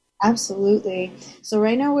 Absolutely. So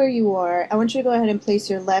right now where you are, I want you to go ahead and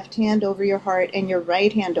place your left hand over your heart and your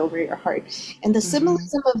right hand over your heart. And the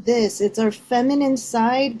symbolism of this, it's our feminine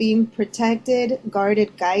side being protected,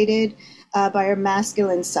 guarded, guided by our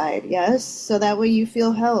masculine side. Yes. So that way you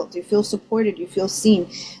feel held, you feel supported, you feel seen.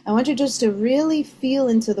 I want you just to really feel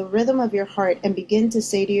into the rhythm of your heart and begin to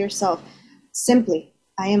say to yourself, simply,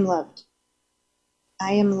 I am loved.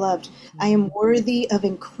 I am loved. I am worthy of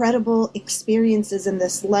incredible experiences in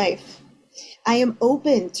this life. I am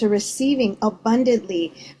open to receiving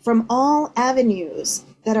abundantly from all avenues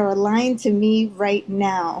that are aligned to me right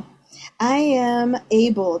now. I am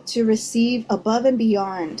able to receive above and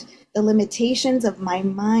beyond the limitations of my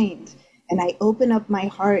mind, and I open up my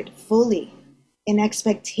heart fully in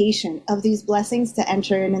expectation of these blessings to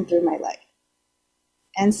enter in and through my life.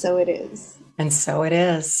 And so it is. And so it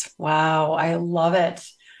is. Wow. I love it.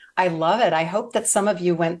 I love it. I hope that some of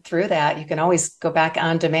you went through that. You can always go back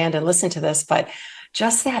on demand and listen to this, but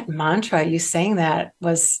just that mantra, you saying that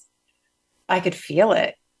I could feel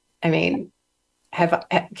it. I mean,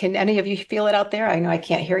 can any of you feel it out there? I know I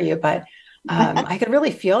can't hear you, but I could really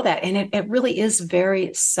feel that. And it really is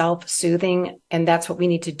very self-soothing. And that's what we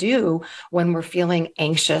need to do when we're feeling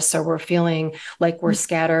anxious, or we're feeling like we're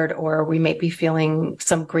scattered, or we may be feeling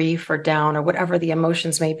some grief or down, or whatever the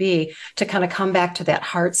emotions may be, to kind of come back to that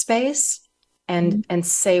heart space and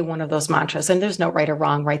say one of those mantras. And there's no right or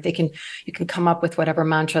wrong, right? You can come up with whatever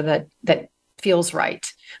mantra that feels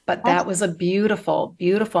right. But that was a beautiful,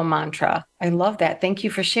 beautiful mantra. I love that. Thank you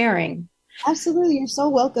for sharing. Absolutely. You're so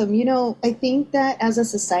welcome. I think that as a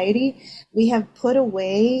society, we have put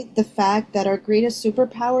away the fact that our greatest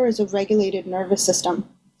superpower is a regulated nervous system.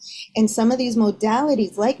 And some of these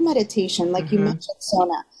modalities like meditation, like you mentioned,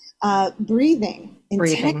 Sona, breathing,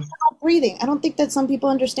 intentional breathing. I don't think that some people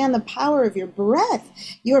understand the power of your breath.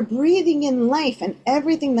 You're breathing in life and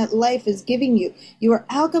everything that life is giving you. You are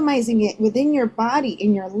alchemizing it within your body,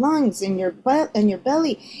 in your lungs, in your butt, and your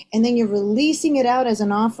belly, and then you're releasing it out as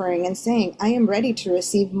an offering and saying, I am ready to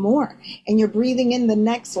receive more. And you're breathing in the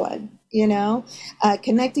next one.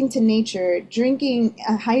 Connecting to nature, drinking,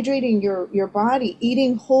 hydrating your body,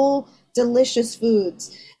 eating whole, delicious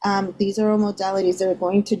foods. These are all modalities that are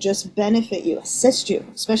going to just benefit you, assist you,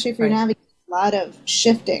 especially if you're navigating a lot of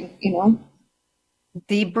shifting,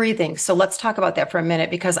 The breathing. So let's talk about that for a minute,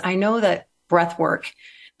 because I know that breath work,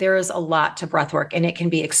 there is a lot to breath work, and it can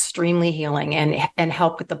be extremely healing and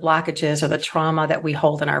help with the blockages or the trauma that we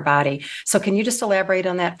hold in our body. So can you just elaborate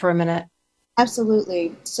on that for a minute?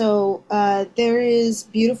 Absolutely. So there is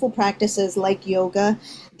beautiful practices like yoga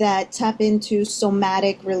that tap into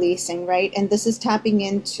somatic releasing, right? And this is tapping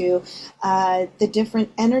into the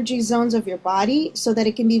different energy zones of your body so that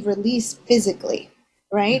it can be released physically,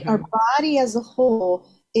 right? Our body as a whole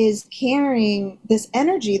is carrying this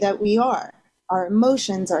energy that we are. Our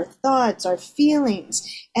emotions, our thoughts, our feelings,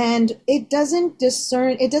 and it doesn't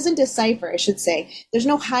decipher, I should say. There's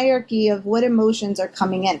no hierarchy of what emotions are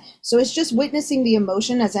coming in. So it's just witnessing the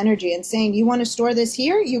emotion as energy and saying, you want to store this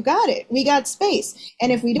here? You got it. We got space.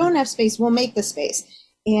 And if we don't have space, we'll make the space.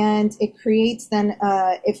 And it creates then,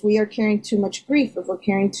 if we are carrying too much grief, if we're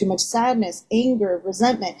carrying too much sadness, anger,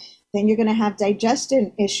 resentment, then you're going to have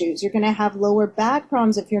digestion issues. You're going to have lower back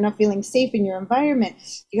problems if you're not feeling safe in your environment.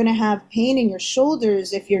 You're going to have pain in your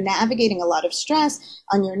shoulders if you're navigating a lot of stress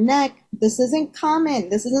on your neck. This isn't common.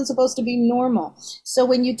 This isn't supposed to be normal. So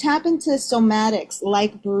when you tap into somatics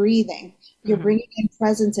like breathing, you're bringing in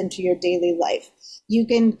presence into your daily life. You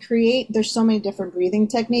can create, there's so many different breathing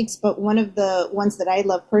techniques, but one of the ones that I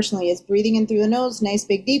love personally is breathing in through the nose, nice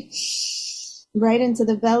big deep, right into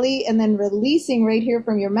the belly, and then releasing right here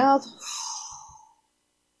from your mouth.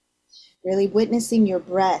 Really witnessing your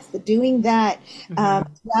breath, doing that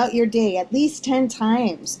throughout your day at least 10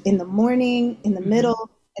 times in the morning, in the middle,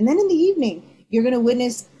 and then in the evening. You're going to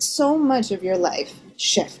witness so much of your life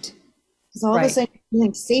shift. Because all of a sudden you're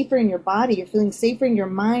feeling safer in your body, you're feeling safer in your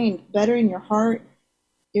mind, better in your heart.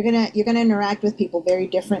 You're gonna interact with people very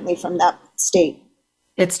differently from that state.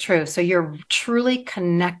 It's true. So you're truly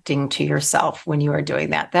connecting to yourself when you are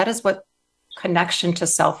doing that. That is what connection to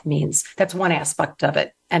self means. That's one aspect of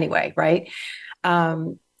it anyway, right?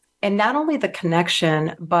 And not only the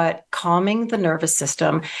connection, but calming the nervous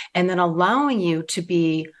system and then allowing you to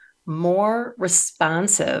be more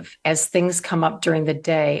responsive as things come up during the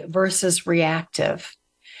day versus reactive.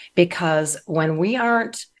 Because when we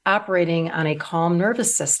aren't operating on a calm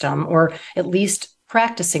nervous system, or at least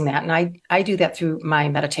practicing that, and I do that through my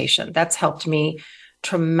meditation, that's helped me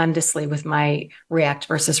tremendously with my react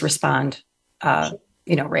versus respond,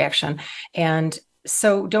 reaction. And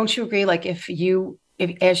so don't you agree, like if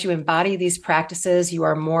as you embody these practices, you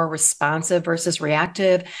are more responsive versus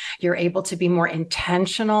reactive, you're able to be more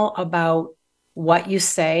intentional about what you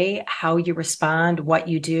say, how you respond, what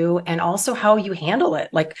you do, and also how you handle it.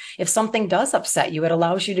 Like if something does upset you, it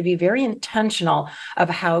allows you to be very intentional of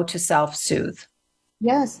how to self-soothe.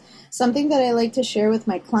 Yes. Something that I like to share with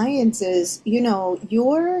my clients is, you're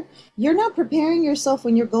not preparing yourself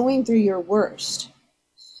when you're going through your worst.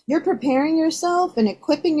 You're preparing yourself and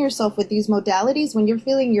equipping yourself with these modalities when you're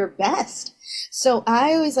feeling your best. So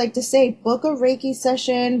I always like to say, book a Reiki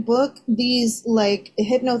session, book these like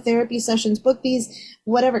hypnotherapy sessions, book these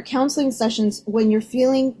whatever counseling sessions when you're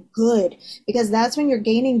feeling good, because that's when you're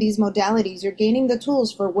gaining these modalities. You're gaining the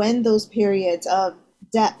tools for when those periods of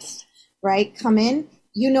depth, right, come in,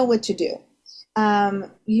 you know what to do.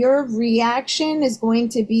 Your reaction is going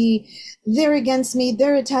to be, they're against me,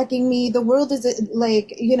 they're attacking me, the world is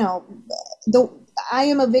like, I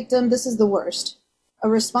am a victim, this is the worst. A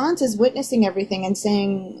response is witnessing everything and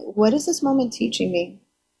saying, what is this moment teaching me?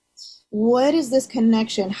 What is this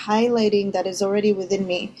connection highlighting that is already within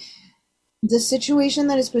me? The situation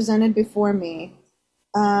that is presented before me,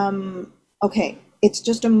 okay, it's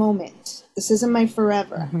just a moment. This isn't my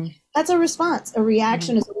forever. Mm-hmm. That's a response. A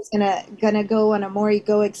reaction is always gonna go on a more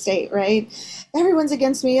egoic state, right? Everyone's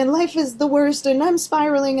against me and life is the worst and I'm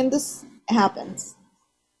spiraling and this happens.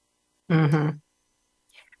 Mm-hmm.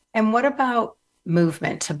 And what about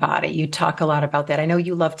movement to body? You talk a lot about that. I know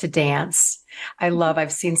you love to dance.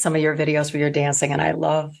 I've seen some of your videos where you're dancing and I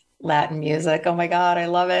love Latin music. Oh my God, I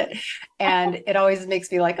love it. And it always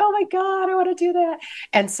makes me like, oh my God, I want to do that.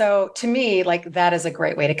 And so to me, like that is a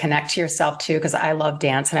great way to connect to yourself too, because I love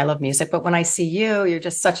dance and I love music. But when I see you, you're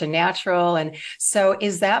just such a natural. And so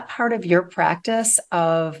is that part of your practice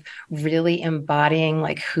of really embodying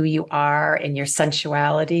like who you are and your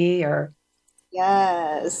sensuality or?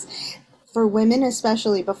 Yes. For women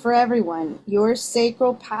especially, but for everyone, your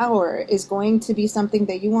sacral power is going to be something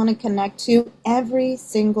that you want to connect to every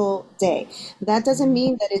single day. That doesn't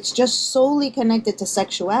mean that it's just solely connected to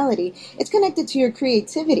sexuality. It's connected to your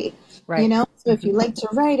creativity. Right. So if you like to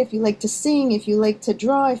write, if you like to sing, if you like to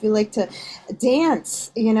draw, if you like to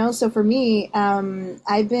dance, so for me,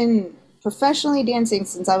 I've been professionally dancing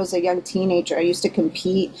since I was a young teenager. I used to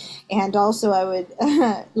compete, and also I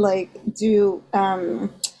would do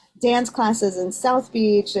dance classes in South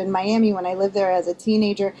Beach and Miami when I lived there as a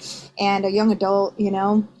teenager and a young adult,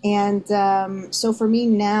 And so for me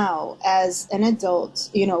now, as an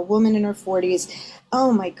adult, a woman in her 40s,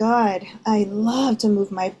 oh my God, I love to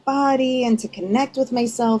move my body and to connect with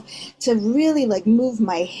myself, to really like move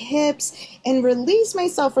my hips and release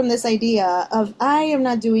myself from this idea of I am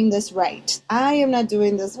not doing this right. I am not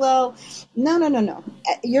doing this well. No.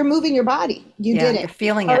 You're moving your body. You did it. You're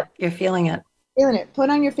feeling it. You're feeling it. Feeling it. Put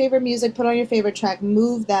on your favorite music, put on your favorite track,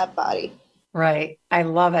 move that body. Right. I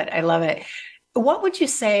love it. I love it. What would you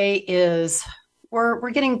say is,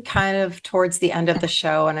 we're getting kind of towards the end of the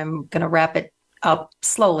show and I'm going to wrap it up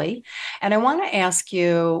slowly. And I want to ask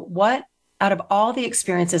you, what out of all the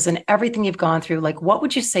experiences and everything you've gone through, like what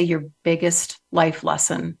would you say your biggest life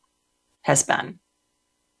lesson has been?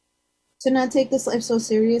 To not take this life so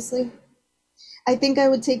seriously. I think I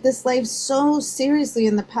would take this life so seriously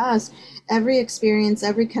in the past. Every experience,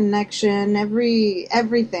 every connection,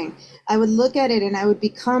 everything. I would look at it and I would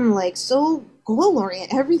become like so goal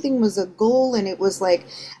oriented. Everything was a goal, and it was like,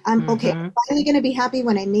 I'm finally going to be happy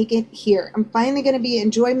when I make it here. I'm finally going to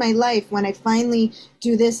enjoy my life when I finally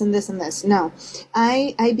do this and this and this. No,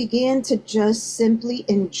 I began to just simply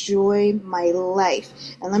enjoy my life.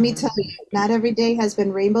 And let me tell you, not every day has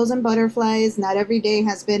been rainbows and butterflies. Not every day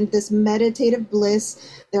has been this meditative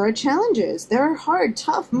bliss. There are challenges. There are hard,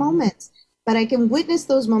 tough moments. But I can witness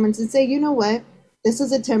those moments and say, you know what? This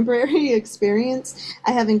is a temporary experience.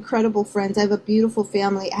 I have incredible friends. I have a beautiful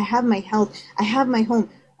family. I have my health. I have my home.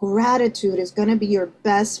 Gratitude is going to be your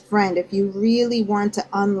best friend if you really want to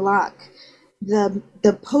unlock the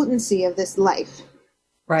potency of this life.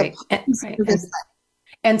 Right.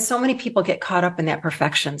 And so many people get caught up in that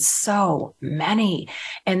perfection. So many.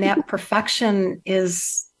 And that perfection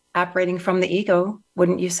is operating from the ego,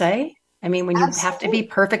 wouldn't you say? I mean, when you have to be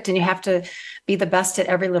perfect and you have to be the best at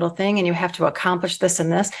every little thing and you have to accomplish this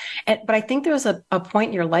and this. But I think there's a point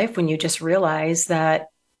in your life when you just realize that,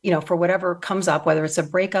 for whatever comes up, whether it's a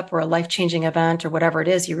breakup or a life-changing event or whatever it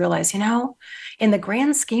is, you realize, in the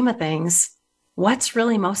grand scheme of things, what's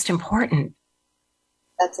really most important?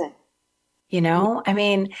 That's it. I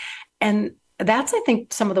mean, and that's, I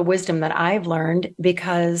think, some of the wisdom that I've learned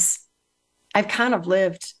because I've kind of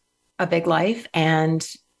lived a big life and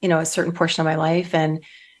a certain portion of my life. And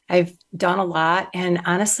I've done a lot. And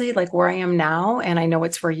honestly, like where I am now, and I know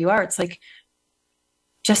it's where you are, it's like,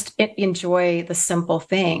 just enjoy the simple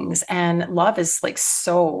things. And love is like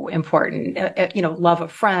so important, love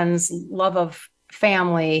of friends, love of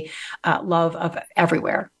family, love of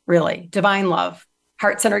everywhere, really. Divine love,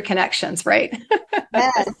 heart-centered connections, right?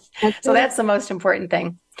 Yes. So that's the most important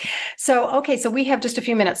thing. So we have just a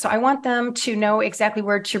few minutes. So I want them to know exactly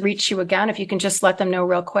where to reach you again. If you can just let them know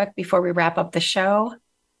real quick before we wrap up the show.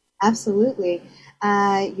 Absolutely.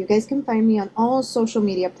 You guys can find me on all social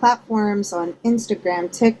media platforms, on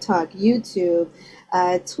Instagram, TikTok, YouTube,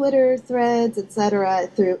 Twitter, Threads, etc.,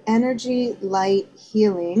 through Energy Light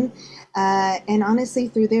Healing. And honestly,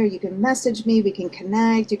 through there, you can message me, we can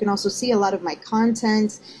connect. You can also see a lot of my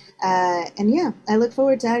content. I look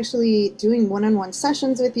forward to actually doing one-on-one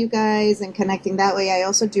sessions with you guys and connecting that way. I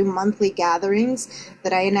also do monthly gatherings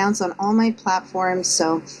that I announce on all my platforms.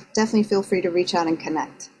 So definitely feel free to reach out and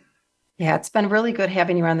connect. Yeah, it's been really good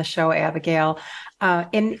having you on the show, Abigail.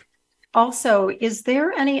 And also, are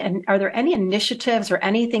there any initiatives or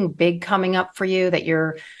anything big coming up for you that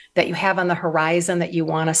you have on the horizon that you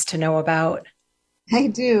want us to know about? I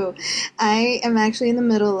do. I am actually in the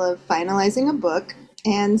middle of finalizing a book.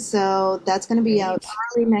 And so that's going to be out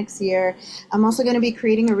early next year. I'm also going to be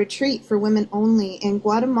creating a retreat for women only in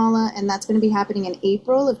Guatemala, and that's going to be happening in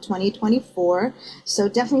April of 2024. So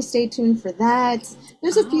definitely stay tuned for that.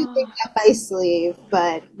 There's a few things up my sleeve,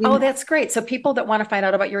 but... That's great. So people that want to find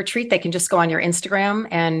out about your retreat, they can just go on your Instagram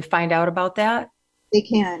and find out about that? They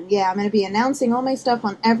can. Yeah, I'm going to be announcing all my stuff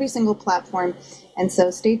on every single platform. And so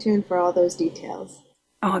stay tuned for all those details.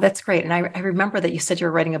 Oh, that's great. And I remember that you said you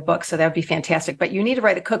were writing a book, so that would be fantastic. But you need to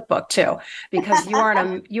write a cookbook too, because you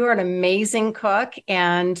are an amazing cook.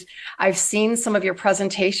 And I've seen some of your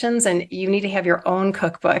presentations, and you need to have your own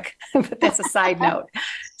cookbook. But that's a side note.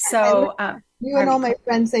 So you and all my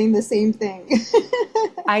friends saying the same thing.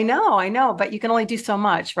 I know, but you can only do so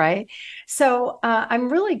much, right? So I'm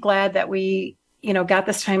really glad that we, got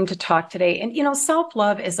this time to talk today. And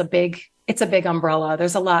self-love is it's a big umbrella.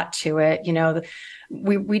 There's a lot to it.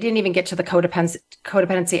 We didn't even get to the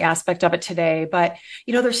codependency aspect of it today, but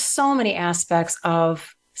there's so many aspects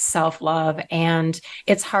of self-love, and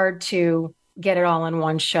it's hard to get it all in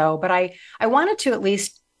one show. But I wanted to at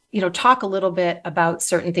least talk a little bit about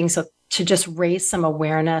certain things, so to just raise some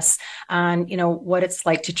awareness on what it's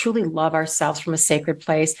like to truly love ourselves from a sacred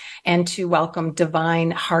place and to welcome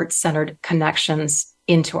divine heart-centered connections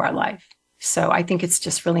into our life. So I think it's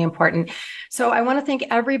just really important. So I want to thank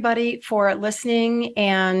everybody for listening,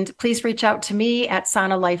 and please reach out to me at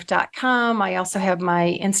sanalife.com. I also have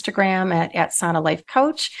my Instagram at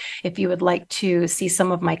sanalifecoach if you would like to see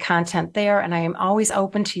some of my content there. And I am always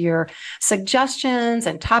open to your suggestions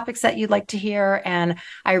and topics that you'd like to hear. And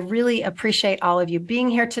I really appreciate all of you being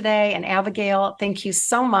here today. And Abigail, thank you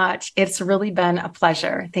so much. It's really been a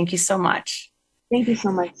pleasure. Thank you so much. Thank you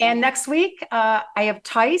so much. And next week, I have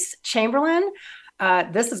Tice Chamberlain.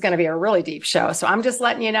 This is going to be a really deep show. So I'm just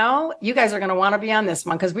letting you know, you guys are going to want to be on this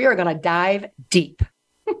one because we are going to dive deep.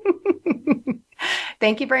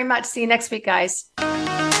 Thank you very much. See you next week, guys.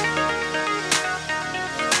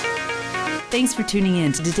 Thanks for tuning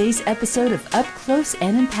in to today's episode of Up Close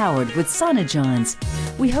and Empowered with Sana Johns.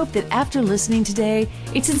 We hope that after listening today,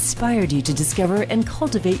 it's inspired you to discover and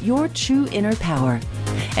cultivate your true inner power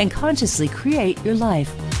and consciously create your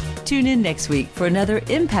life. Tune in next week for another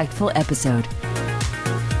impactful episode.